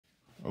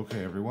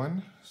Okay,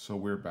 everyone, so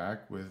we're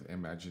back with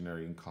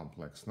imaginary and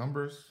complex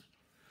numbers.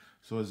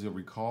 So as you'll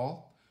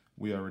recall,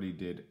 we already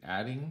did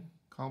adding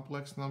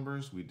complex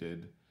numbers, we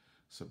did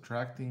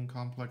subtracting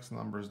complex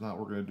numbers. Now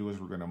what we're going to do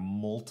is we're going to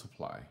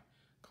multiply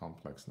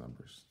complex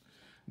numbers.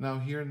 Now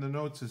here in the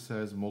notes it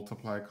says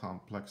multiply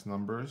complex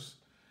numbers,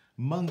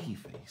 monkey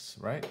face,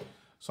 right?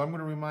 So I'm going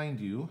to remind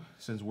you,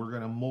 since we're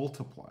going to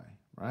multiply,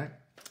 right?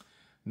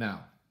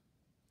 Now,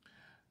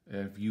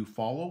 if you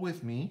follow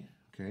with me,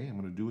 okay, I'm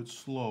going to do it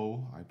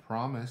slow. I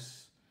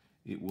promise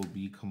it will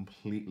be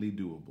completely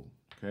doable,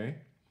 okay?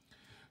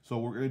 So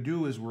what we're going to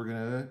do is we're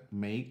going to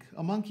make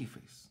a monkey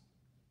face.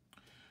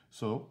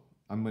 So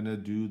I'm going to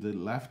do the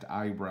left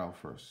eyebrow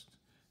first.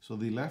 So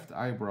the left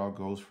eyebrow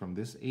goes from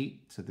this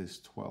 8 to this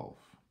 12.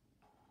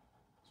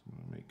 So I'm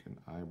going to make an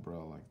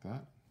eyebrow like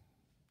that.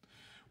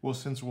 Well,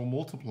 since we're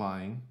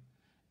multiplying,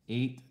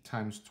 8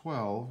 times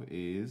 12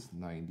 is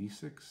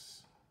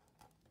 96.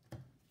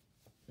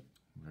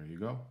 There you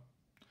go.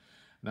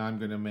 Now I'm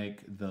going to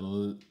make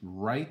the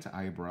right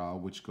eyebrow,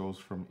 which goes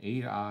from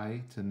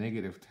 8i to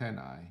negative 10i.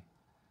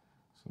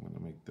 So I'm going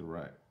to make the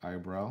right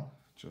eyebrow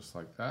just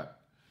like that.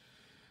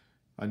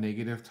 A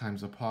negative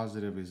times a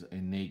positive is a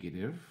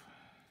negative.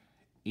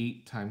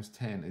 8 times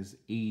 10 is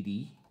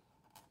 80.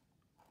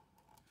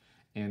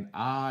 And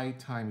I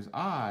times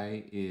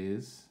I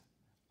is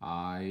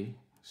I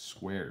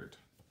squared.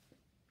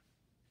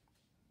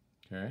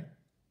 Okay?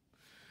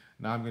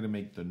 Now I'm going to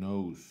make the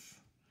nose.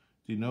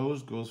 The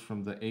nose goes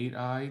from the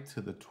 8i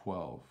to the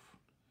 12.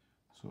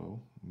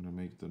 So I'm going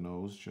to make the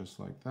nose just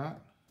like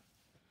that.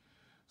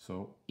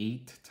 So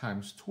 8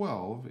 times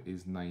 12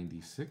 is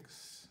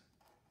 96.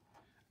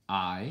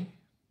 I,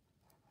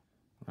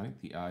 right?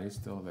 The I is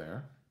still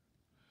there.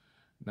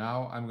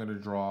 Now I'm going to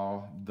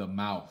draw the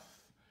mouth.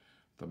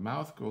 The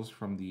mouth goes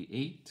from the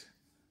 8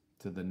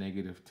 to the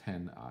negative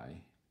 10i.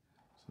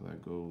 So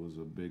that goes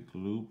a big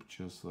loop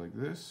just like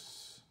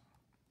this.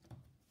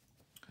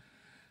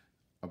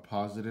 A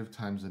positive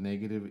times a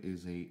negative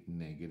is a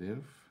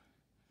negative.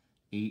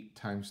 8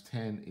 times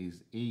 10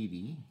 is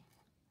 80.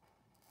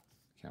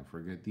 Can't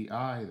forget the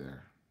I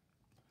there,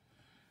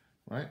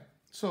 right?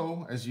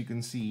 So as you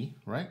can see,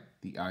 right,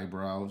 the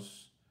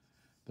eyebrows,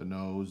 the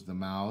nose, the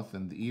mouth,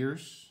 and the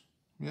ears,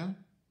 yeah?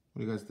 What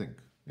do you guys think?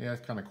 Yeah,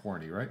 it's kind of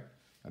corny, right?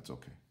 That's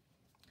okay.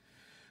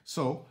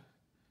 So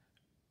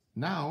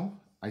now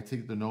I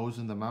take the nose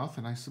and the mouth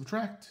and I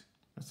subtract.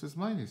 That says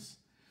minus.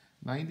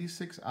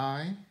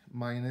 96i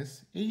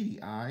minus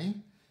 80i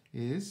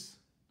is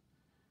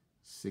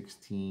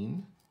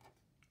 16i,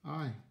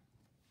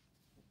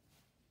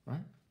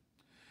 right?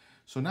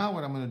 So now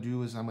what I'm going to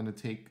do is I'm going to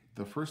take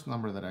the first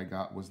number that I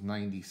got was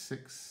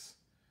 96,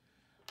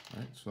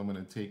 right? So I'm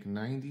going to take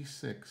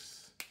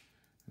 96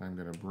 and I'm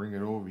going to bring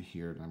it over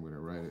here and I'm going to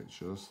write it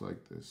just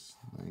like this,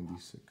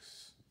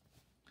 96.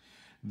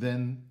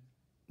 Then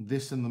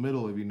this in the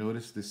middle, if you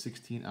notice the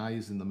 16i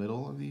is in the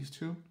middle of these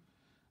two,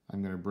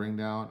 I'm going to bring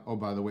down, oh,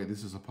 by the way,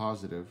 this is a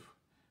positive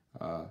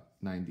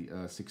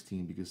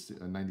 16 because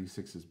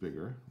 96 is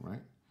bigger,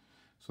 right?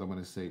 So I'm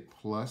going to say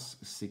plus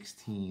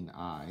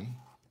 16i,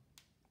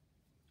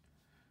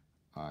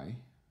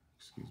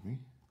 excuse me.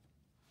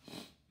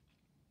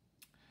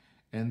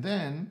 And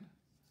then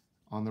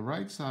on the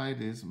right side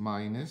is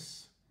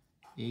minus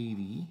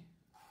 80i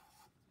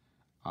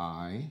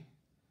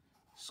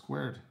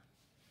squared.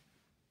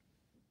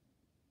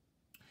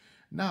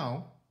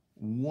 Now,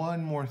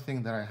 one more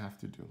thing that I have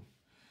to do.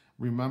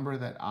 Remember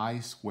that I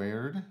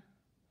squared,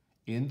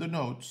 in the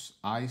notes,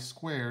 I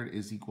squared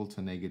is equal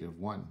to negative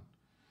 1.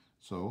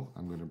 So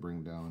I'm going to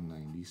bring down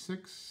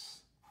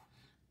 96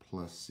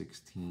 plus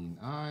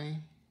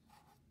 16i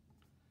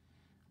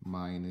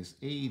minus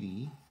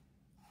 80.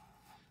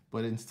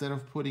 But instead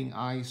of putting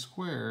I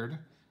squared,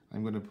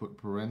 I'm going to put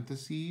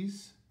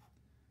parentheses,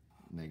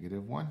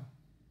 negative 1,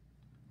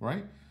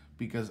 right?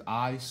 Because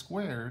I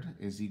squared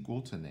is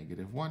equal to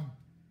negative 1.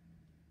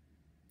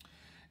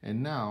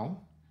 And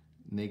now,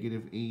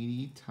 negative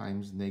 80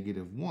 times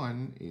negative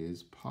 1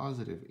 is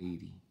positive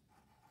 80.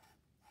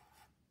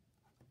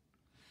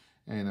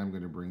 And I'm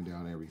going to bring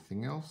down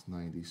everything else,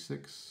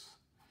 96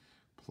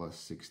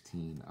 plus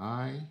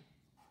 16i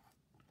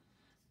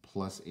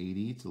plus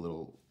 80. It's a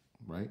little,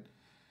 right,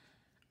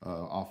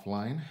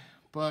 offline.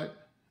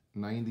 But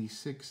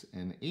 96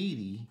 and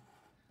 80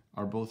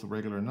 are both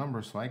regular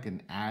numbers, so I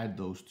can add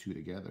those two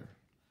together.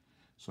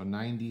 So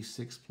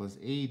 96 plus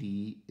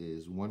 80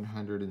 is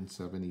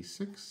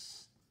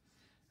 176.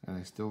 And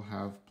I still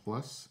have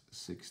plus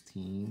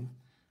 16i.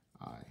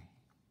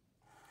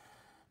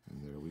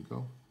 And there we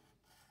go.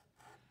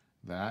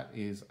 That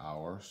is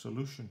our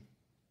solution.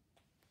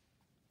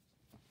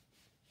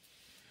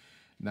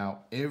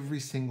 Now,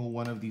 every single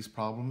one of these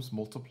problems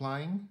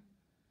multiplying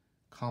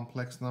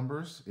complex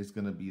numbers is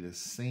going to be the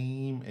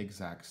same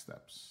exact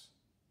steps.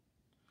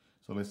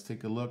 So let's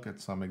take a look at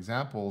some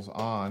examples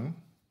on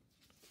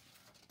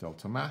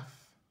Delta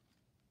Math.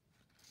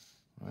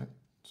 Right?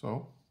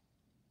 So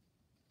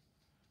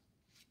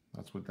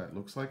that's what that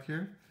looks like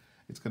here.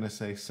 It's going to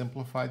say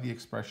simplify the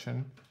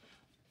expression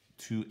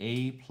to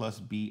a plus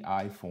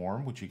bi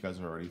form, which you guys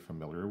are already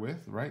familiar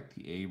with, right?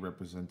 The a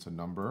represents a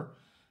number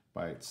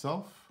by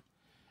itself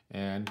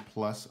and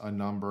plus a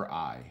number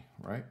I,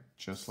 right?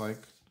 Just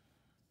like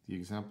the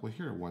example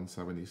here,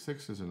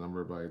 176 is a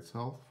number by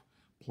itself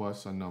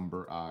plus a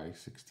number I,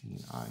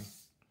 16i,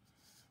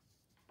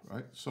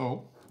 right?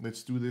 So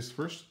let's do this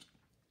first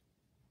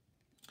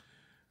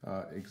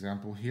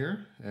example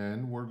here,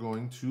 and we're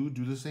going to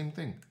do the same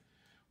thing,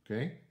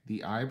 okay?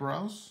 The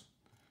eyebrows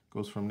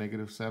goes from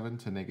 -7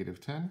 to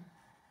 -10,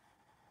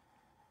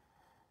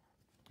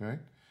 okay?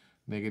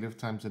 Negative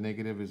times a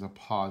negative is a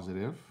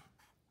positive.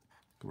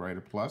 Write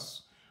a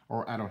plus,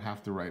 or I don't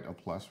have to write a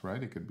plus,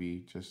 right? It could be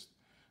just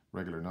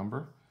regular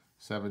number.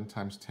 7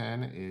 times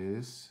 10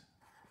 is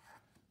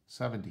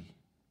 70.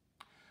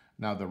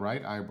 Now the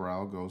right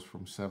eyebrow goes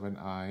from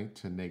 7i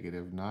to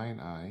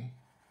 -9i,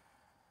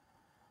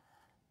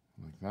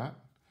 like that.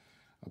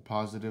 A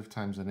positive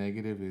times a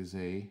negative is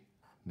a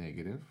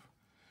negative.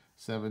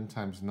 7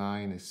 times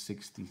 9 is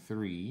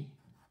 63.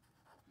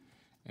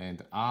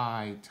 And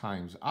I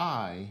times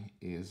I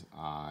is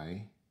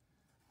I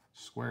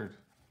squared.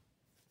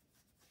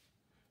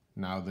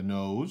 Now the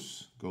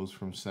nose goes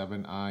from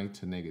 7i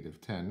to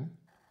 -10.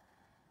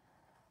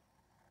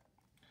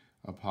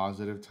 A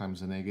positive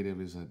times a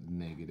negative is a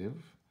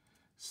negative.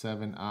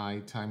 7i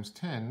times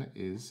 10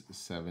 is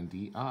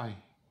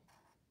 70i.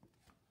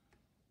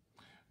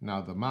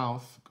 Now the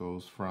mouth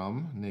goes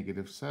from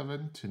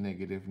 -7 to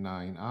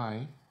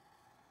 -9i.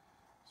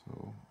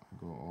 So I'll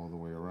go all the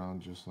way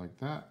around just like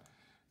that.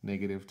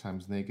 Negative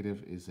times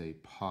negative is a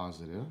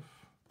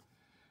positive.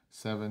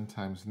 7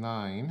 times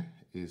 9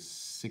 is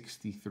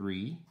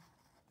 63i.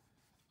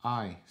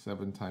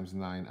 7 times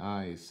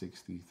 9i is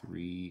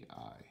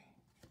 63i.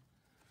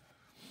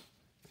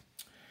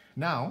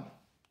 Now,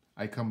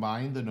 I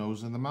combine the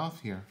nose and the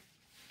mouth here.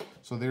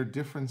 So they're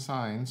different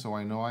signs, so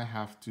I know I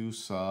have to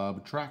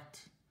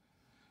subtract.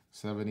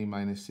 70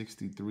 minus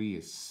 63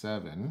 is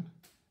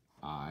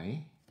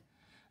 7i.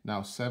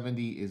 Now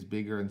 70 is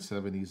bigger and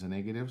 70 is a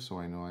negative, so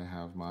I know I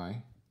have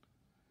my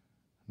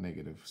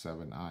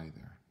 -7i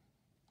there.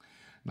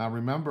 Now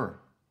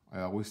remember,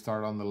 I always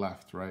start on the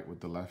left, right,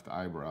 with the left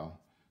eyebrow.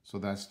 So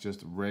that's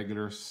just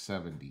regular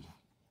 70.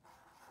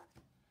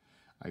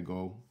 I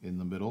go in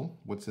the middle.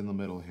 What's in the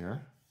middle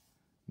here?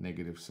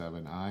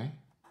 -7i.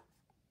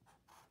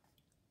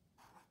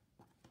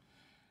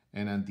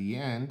 And at the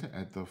end,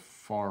 at the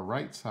far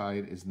right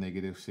side, is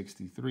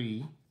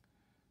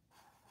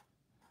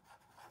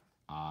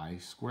 -63i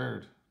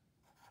squared.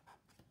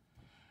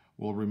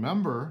 Well,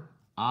 remember,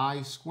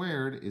 I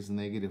squared is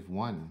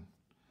 -1.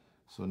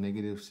 So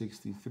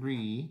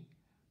 -63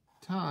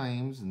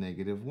 times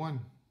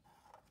 -1.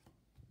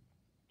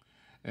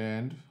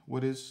 And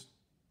what is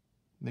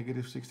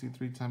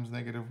 -63 times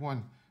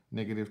 -1?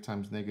 Negative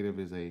times negative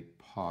is a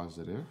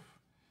positive.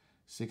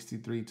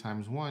 63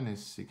 times 1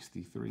 is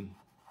 63.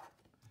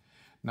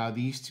 Now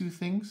these two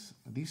things,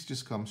 these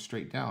just come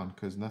straight down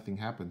because nothing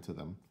happened to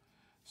them.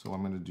 So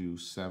I'm going to do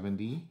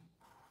 70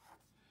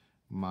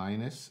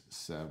 minus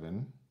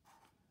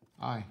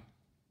 7i.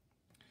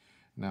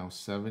 Now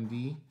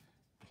 70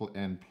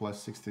 and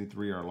plus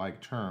 63 are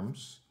like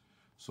terms.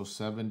 So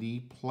 70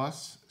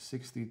 plus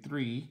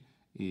 63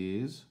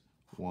 is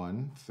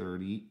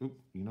 130. Oop,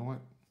 you know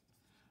what?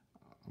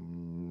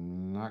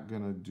 I'm not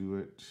going to do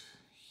it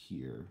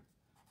here.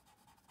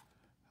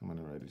 I'm going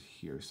to write it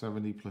here.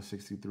 70 plus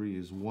 63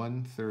 is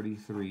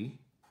 133.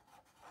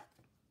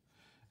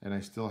 And I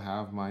still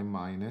have my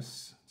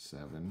minus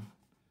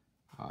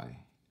 7i.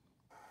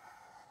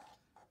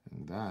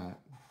 And that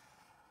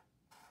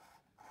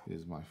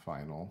is my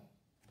final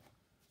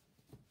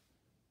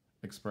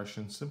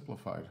expression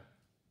simplified.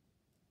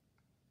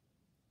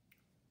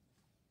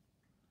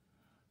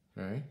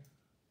 Okay,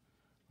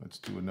 let's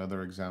do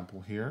another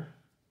example here.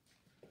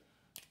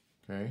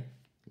 Okay,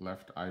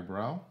 left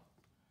eyebrow.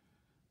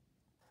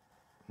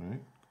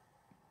 Right,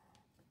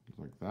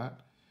 like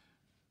that.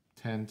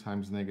 10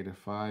 times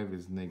 -5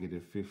 is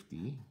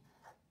 -50.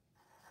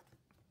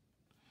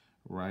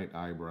 Right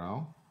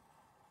eyebrow.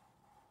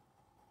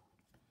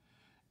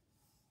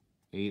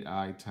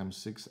 8i times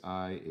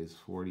 6i is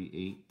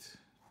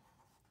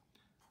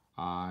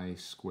 48i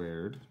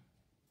squared.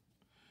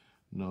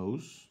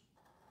 Nose.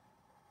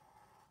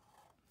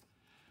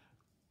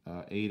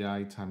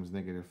 8i times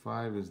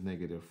 -5 is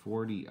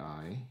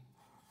 -40i.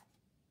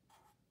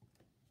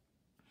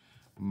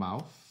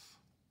 Mouth.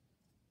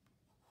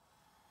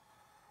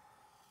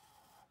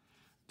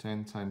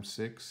 10 times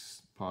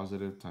 6,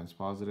 positive times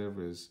positive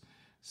is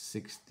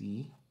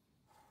 60i.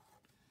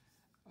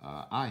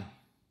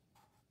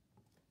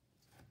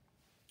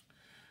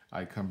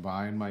 I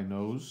combine my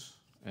nose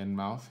and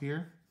mouth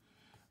here.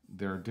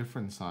 There are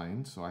different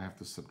signs, so I have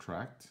to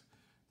subtract.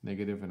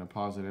 Negative and a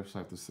positive, so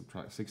I have to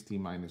subtract. 60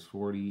 minus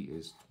 40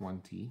 is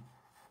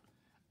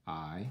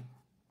 20i.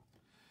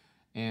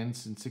 And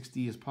since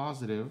 60 is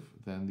positive,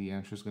 then the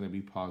answer is going to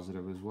be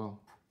positive as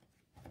well.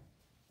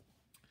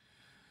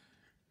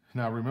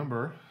 Now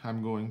remember,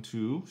 I'm going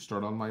to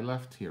start on my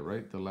left here,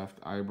 right? The left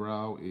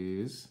eyebrow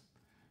is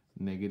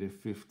negative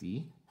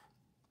 50.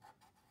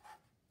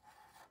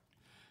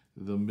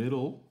 The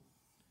middle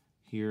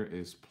here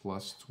is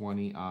plus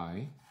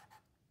 20i.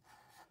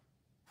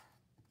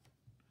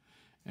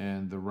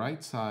 And the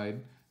right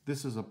side,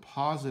 this is a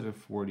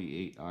positive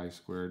 48i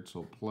squared,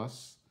 so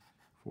plus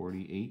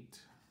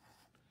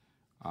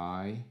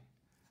 48i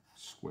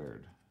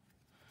squared.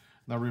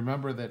 Now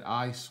remember that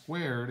I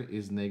squared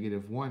is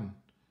negative 1.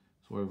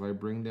 So if I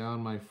bring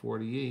down my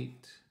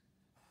 48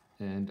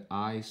 and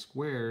I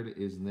squared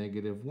is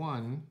negative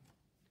 1,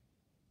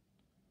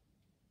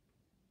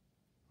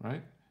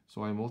 right?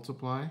 So I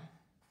multiply.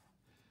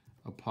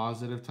 A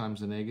positive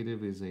times a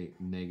negative is a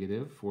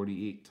negative.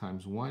 48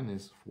 times 1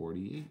 is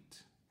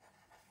 48.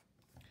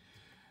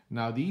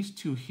 Now these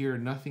two here,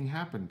 nothing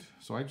happened.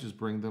 So I just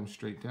bring them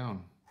straight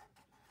down.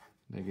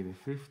 Negative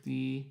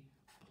 50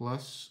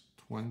 plus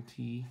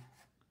 20i.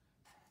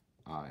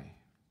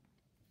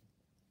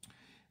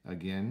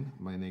 Again,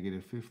 my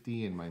negative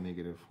 50 and my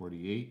negative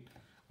 48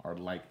 are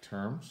like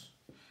terms.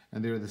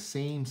 And they're the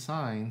same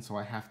sign, so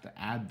I have to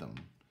add them.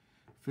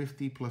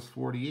 50 plus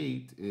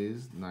 48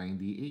 is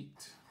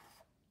 98.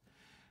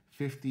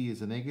 50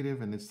 is a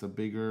negative and it's the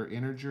bigger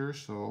integer,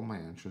 so my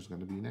answer is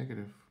going to be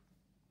negative.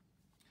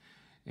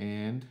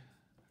 And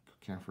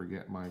can't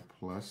forget my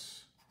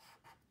plus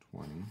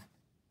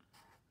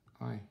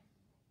 20i.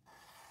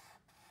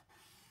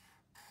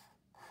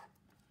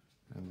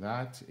 And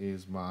that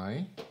is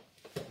my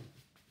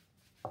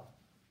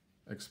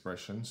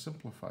expression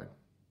simplified.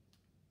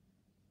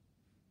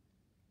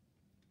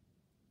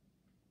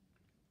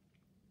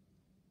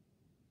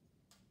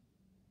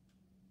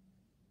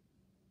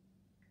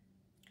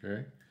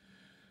 Okay,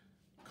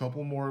 a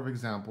couple more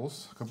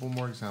examples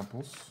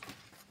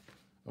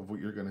of what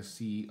you're going to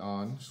see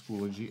on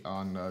Schoology,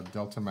 on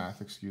Delta Math,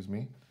 excuse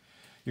me.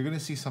 You're going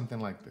to see something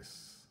like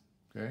this,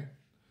 okay?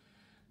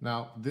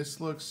 Now,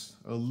 this looks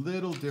a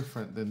little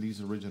different than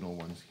these original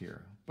ones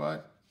here,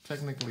 but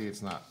technically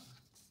it's not.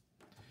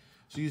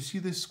 So you see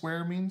this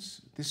square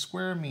means? This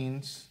square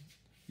means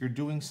you're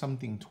doing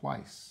something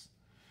twice.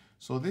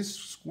 So this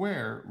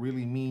square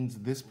really means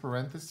this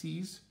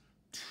parentheses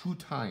 2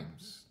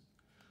 times.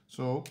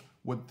 So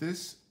what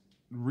this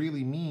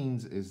really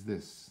means is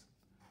this.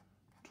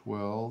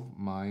 12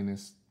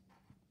 minus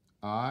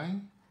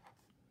I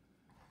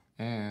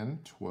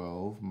and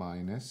 12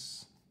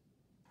 minus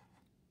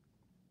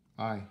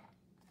I.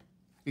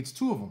 It's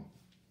 2 of them,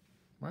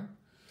 right?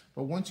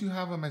 But once you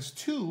have them as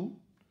 2,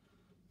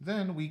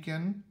 then we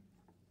can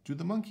do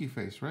the monkey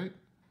face, right?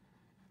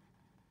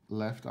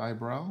 Left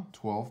eyebrow,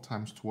 12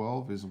 times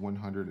 12 is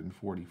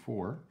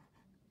 144.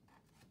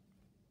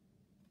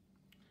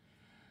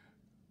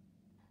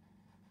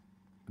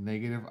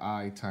 Negative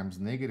I times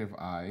negative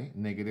I.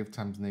 Negative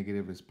times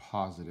negative is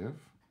positive.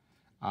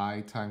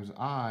 I times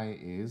I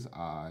is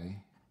I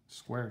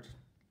squared.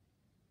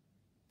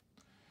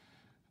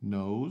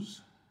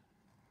 Nose.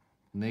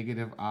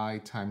 Negative I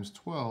times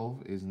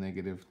 12 is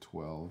negative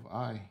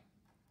 12i.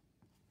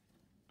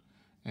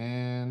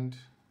 And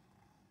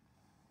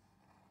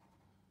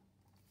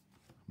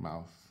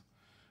mouth.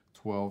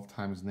 12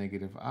 times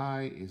negative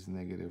I is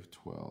negative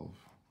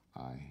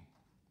 12i.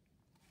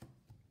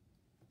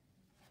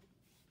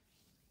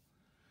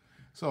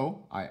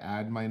 So I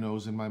add my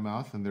nose and my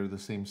mouth, and they're the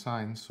same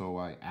sign, so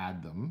I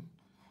add them.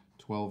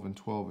 12 and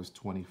 12 is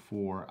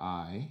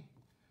 24i,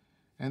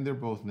 and they're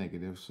both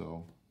negative,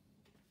 so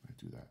I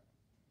do that.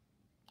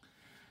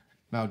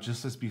 Now,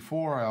 just as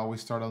before, I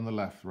always start on the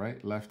left,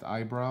 right? Left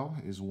eyebrow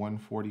is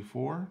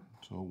 144,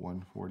 so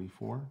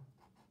 144.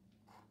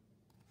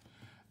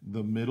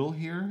 The middle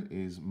here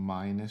is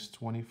minus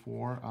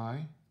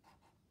 24i.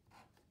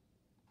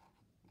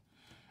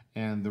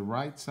 And the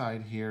right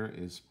side here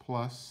is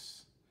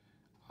plus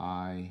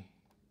I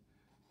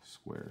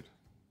squared.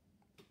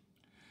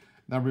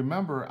 Now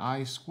remember,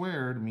 I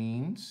squared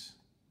means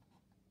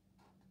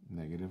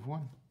negative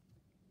 1.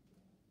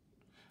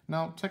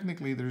 Now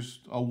technically there's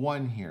a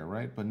 1 here,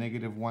 right? But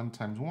negative 1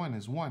 times 1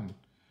 is 1.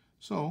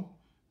 So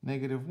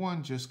negative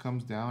 1 just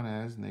comes down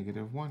as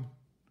negative 1.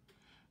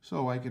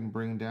 So I can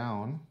bring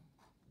down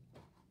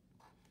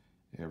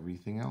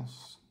everything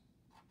else.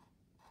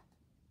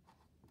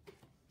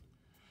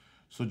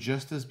 So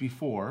just as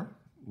before,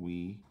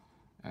 we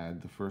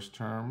add the first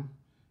term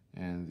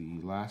and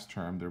the last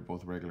term. They're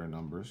both regular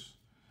numbers.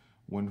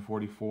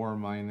 144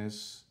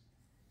 minus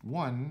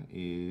 1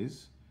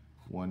 is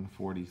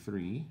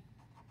 143.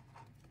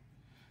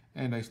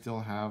 And I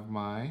still have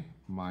my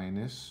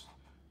minus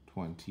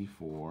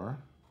 24i.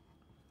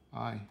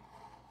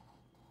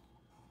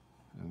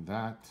 And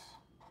that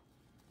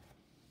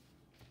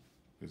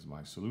is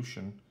my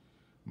solution,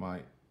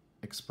 my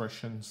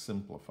expression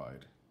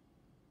simplified.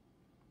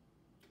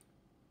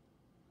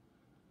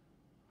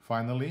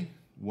 Finally,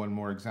 one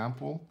more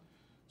example.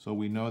 So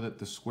we know that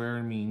the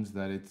square means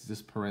that it's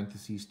this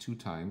parentheses 2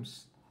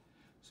 times.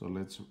 So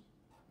let's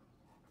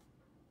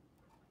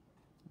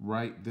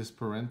write this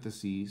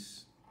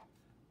parentheses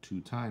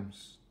 2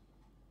 times.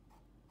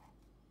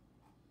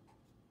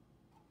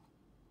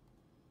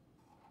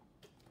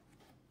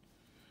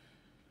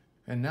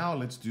 And now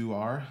let's do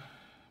our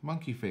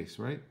monkey face,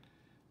 right?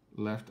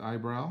 Left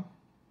eyebrow.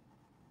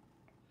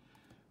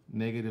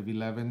 Negative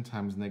 11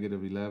 times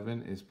negative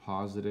 11 is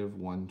positive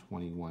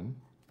 121.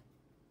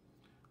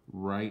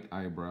 Right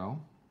eyebrow.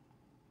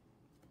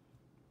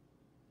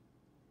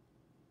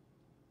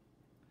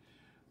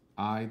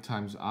 I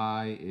times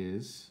I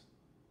is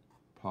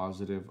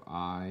positive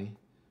I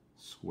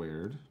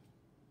squared.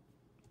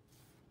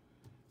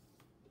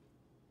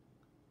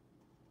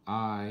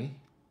 I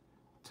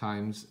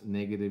times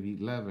negative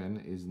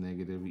 11 is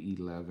negative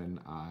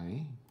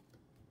 11I.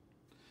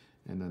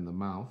 And then the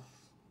mouth.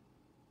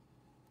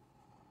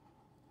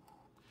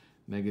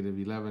 Negative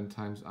 11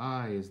 times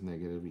I is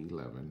negative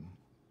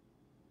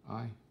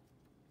 11I.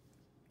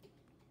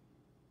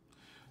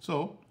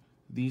 So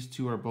these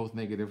two are both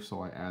negative,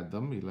 so I add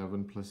them.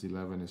 11 plus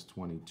 11 is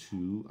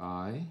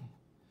 22I.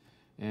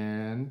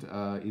 And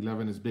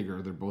 11 is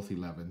bigger. They're both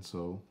 11,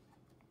 so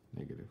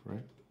negative,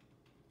 right?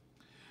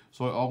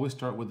 So I always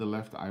start with the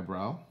left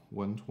eyebrow,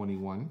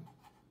 121.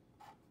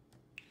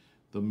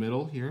 The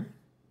middle here,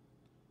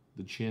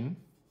 the chin,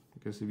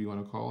 I guess if you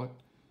want to call it,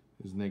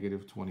 is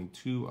negative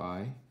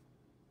 22I.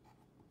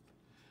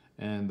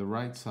 And the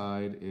right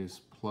side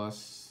is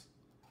plus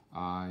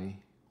I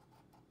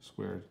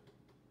squared.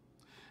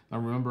 Now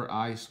remember,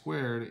 I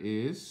squared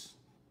is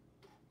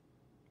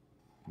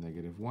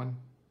negative 1.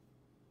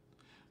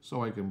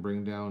 So I can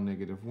bring down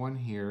negative 1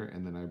 here,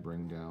 and then I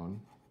bring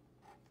down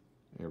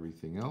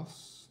everything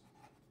else.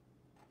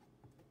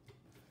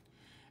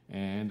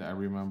 And I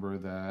remember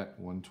that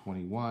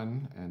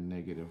 121 and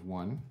negative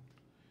 1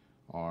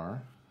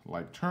 are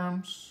like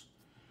terms.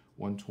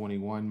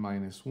 121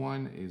 minus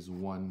 1 is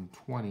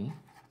 120,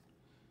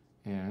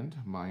 and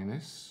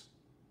minus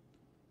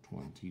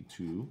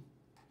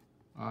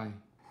 22I.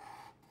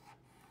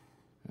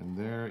 And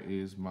there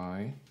is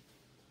my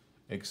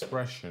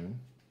expression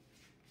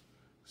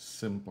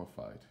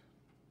simplified.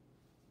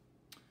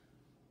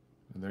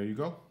 And there you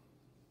go.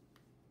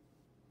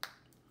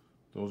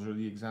 Those are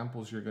the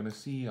examples you're going to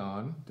see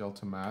on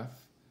Delta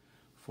Math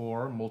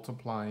for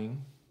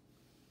multiplying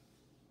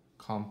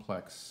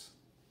complex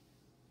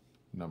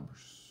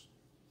numbers.